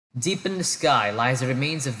Deep in the sky lies the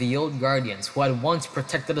remains of the old guardians who had once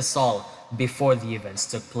protected us all before the events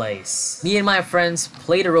took place. Me and my friends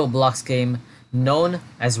played a Roblox game known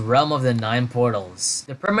as Realm of the Nine Portals.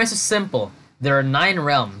 The premise is simple. There are 9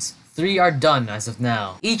 realms. 3 are done as of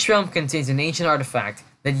now. Each realm contains an ancient artifact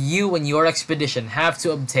that you and your expedition have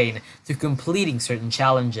to obtain through completing certain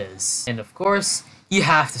challenges. And of course, you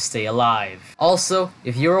have to stay alive. Also,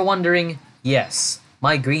 if you were wondering, yes,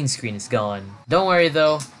 my green screen is gone. Don't worry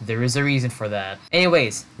though, there is a reason for that.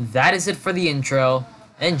 Anyways, that is it for the intro.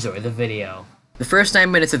 Enjoy the video. The first 9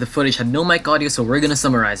 minutes of the footage had no mic audio, so we're gonna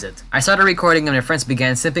summarize it. I started recording and my friends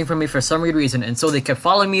began simping for me for some weird reason, and so they kept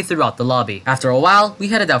following me throughout the lobby. After a while, we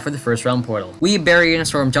headed out for the first realm portal. We, Barry, and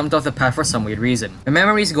Storm jumped off the path for some weird reason. My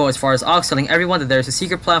memories go as far as Ox telling everyone that there's a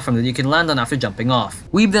secret platform that you can land on after jumping off.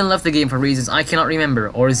 We then left the game for reasons I cannot remember,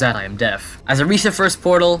 or is that I am deaf. As I reached the first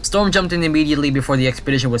portal, Storm jumped in immediately before the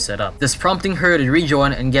expedition was set up, thus prompting her to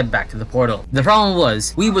rejoin and get back to the portal. The problem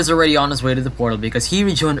was, Weeb was already on his way to the portal because he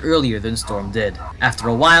rejoined earlier than Storm did. After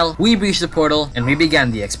a while, we reached the portal and we began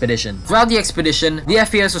the expedition. Throughout the expedition, the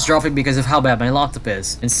FPS was dropping because of how bad my laptop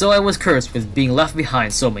is, and so I was cursed with being left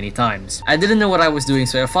behind so many times. I didn't know what I was doing,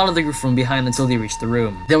 so I followed the group from behind until they reached the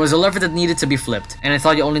room. There was a lever that needed to be flipped, and I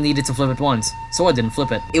thought you only needed to flip it once, so I didn't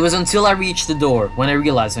flip it. It was until I reached the door when I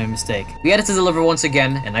realized my mistake. We had to deliver once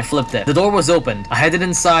again, and I flipped it. The door was opened. I headed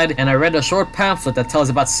inside, and I read a short pamphlet that tells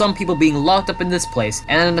about some people being locked up in this place,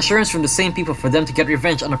 and an assurance from the same people for them to get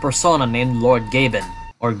revenge on a persona named Lord Gaben.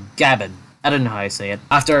 Or Gavin. I don't know how I say it.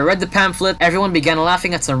 After I read the pamphlet, everyone began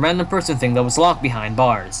laughing at some random person thing that was locked behind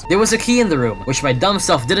bars. There was a key in the room, which my dumb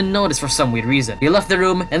self didn't notice for some weird reason. We left the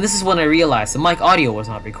room, and this is when I realized the mic audio was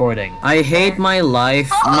not recording. I hate my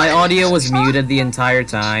life. My audio was muted the entire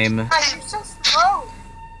time. I'm so slow.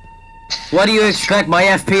 What do you expect? My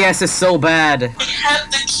FPS is so bad. We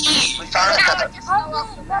have the key! We found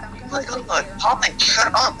it. Look, Polly,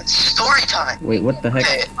 shut up. It's story time. Wait, what the heck?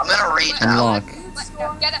 Okay, I'm gonna read Unlock.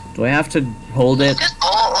 Do I have to hold it? Just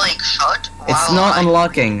all, like, shut. It's not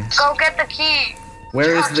unlocking. Go get the key.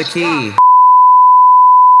 Where is the key?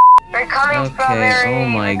 They're coming, Okay, Strawberry. oh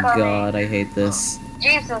my They're coming. god, I hate this.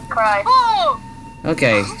 Jesus Christ. Oh!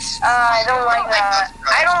 Okay. I don't like that.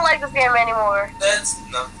 I don't like this game anymore. That's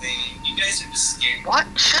nothing. You guys are just scared. What?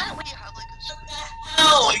 Shouldn't we have, like,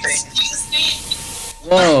 No, excuse me.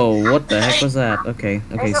 Whoa, what the heck was that? Okay,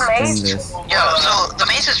 There's a spin maze. this. Yo, so the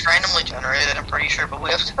maze is randomly generated, I'm pretty sure, but we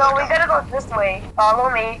have to So go we down. gotta go this way. Follow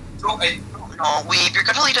me. Okay. No, you're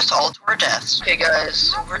gonna lead us all to our deaths. Okay,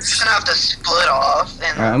 guys, we're just gonna have to split off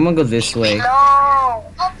and... Alright, I'm gonna go this way. No. Oh,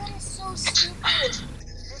 that is so stupid.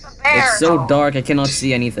 There's a bear. It's so dark, I cannot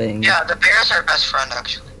see anything. Yeah, the bear's our best friend,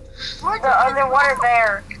 actually. The underwater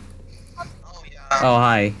bear. Oh, yeah. Oh,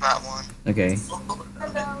 hi. That one. Okay.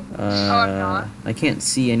 I can't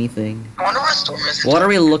see anything. I wonder what Storm is. What are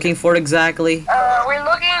we looking for exactly? We're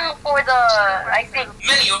looking for the, I think.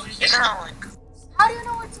 Many over here. Isn't that like... How do you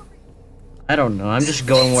know what's over here? I don't know, I'm just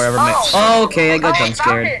going wherever my- Oh. Oh, okay, I got Oh, jump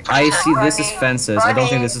scared. found it. I see this is fences, I don't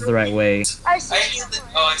think this is the right way. I see. I hear the.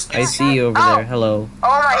 Oh, I see you over there, hello. Oh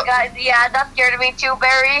my god, yeah, that scared me too,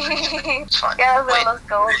 Barry. It's fine. Yeah, Wait. let's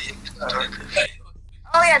go.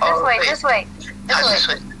 Oh yeah, Oh, wait. this way. Yeah, this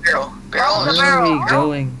way. Barrel. Barrel Oh, is... the Where are we barrel.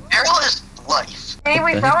 going? Barrel is life. See, we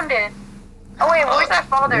What the heck? found it. Oh wait, where's our Where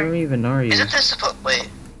father? even are you? Isn't this supposed... Wait.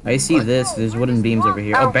 I see this, there's wooden beams over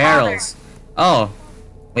here. Oh, Oh, barrels! Oh!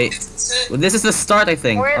 Wait, It's well, this is the start, I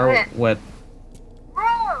think. Where is Or it? what? Bro.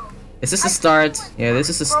 Is this the start? Yeah, this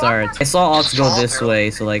is the start. I saw Ox go this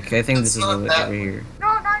way, so like, I think this is the way over here. No,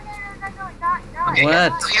 not. Okay,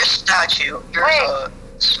 What? so your statue, there's Wait. a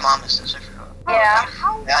Smomus, I forgot. Yeah,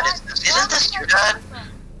 How Dad is this. Isn't this your dad?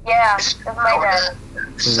 yeah, Is that's my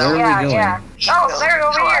dad. So where are Yeah, we going? yeah. Oh, Barry,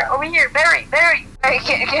 over here, Barry. Barry,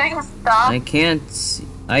 can you stop? I can't see.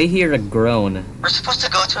 I hear a groan. We're supposed to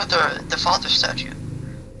go to the father statue.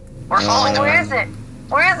 We're following the Where is it?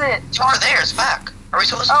 Where is it? It's over there, it's back. Are we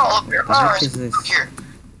supposed to Oh, follow Barrel? oh. What is this? Here.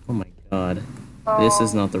 Oh my god. This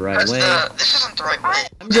is not the right That's way. this isn't the right way.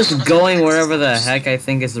 I'm just going wherever the heck I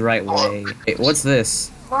think is the right way. Wait, what's this?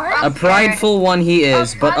 What? A prideful one he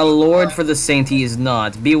is, but a lord for the saint he is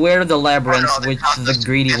not. Beware of the labyrinths which the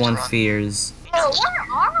greedy one fears. Where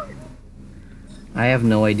are we? I have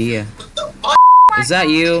no idea. What? Is that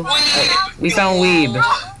you? We found Weeb.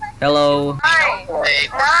 Hello. Nine. Wait,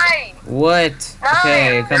 Nine. What?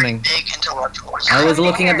 Okay, coming. big intellectuals. I was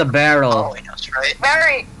looking at the barrel. Following us, right?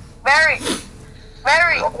 Barry,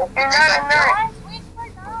 you're not a nerd. Wait for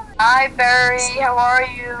now. Hi, Barry. How are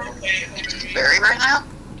you? Barry right now?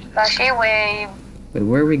 She wave. Wait,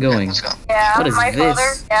 where are we going? Let's go. Yeah, What is my this?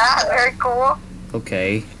 father. Yeah, very cool.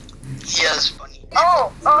 Okay. He has funny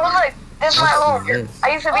Oh, look, this is my What's home. this? I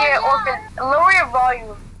used to be an orphan. Lower your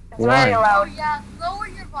volume. It's Why? very Oh loud. yeah, lower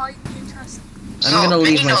your volume. You trust me. I'm gonna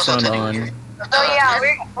leave Vinny my knows sound what's on. in here. So yeah,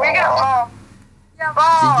 we're gonna fall. Yeah,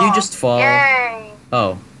 Fall. Did you just fall? Yay.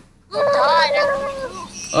 Oh. who died? Everyone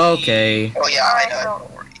Okay. Oh yeah, I Alright, died. so-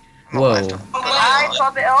 Don't worry. Whoa. I saw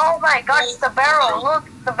the. Oh my gosh, the barrel. Look,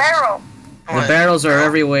 the barrel. The barrels are The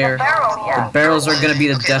everywhere. barrel, yeah. The barrels are gonna be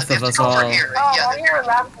the Okay, death we of have us to go over all. here. Oh, Yeah, I hear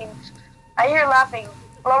laughing. I hear laughing.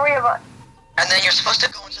 Lower your volume. and then you're supposed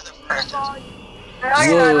to go into the furnaces. No,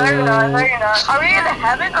 you're not. No, you're not. No, you're not. Are we in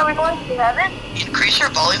heaven? Are we going to heaven? Increase your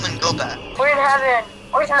volume and go back. We're in heaven.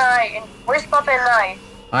 Where's Night? Where's Papa and Night?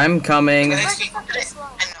 I'm coming. Guys, Where's the you- fucking slow?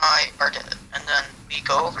 And I are dead. And then we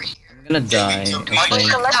go over here. I'm gonna die, I Touch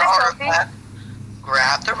think. Collect the the trophy. artifact,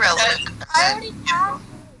 grab the relic, I and already then have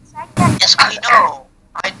it. yes, I know.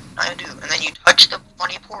 I do. And then you touch the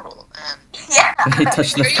funny portal, and Yeah. I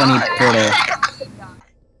touched the funny portal.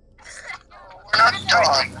 we're not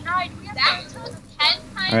done. That took 10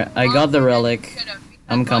 times. Alright, I got the longer than relic. it should've, because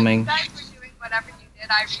I'm coming. once you guys were doing whatever you did,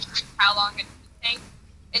 I researched how long it would take.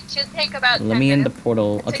 It should take about 10 Let me in the minutes.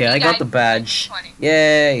 portal. It took Okay, you I got guys the badge. 20.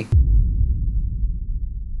 Yay!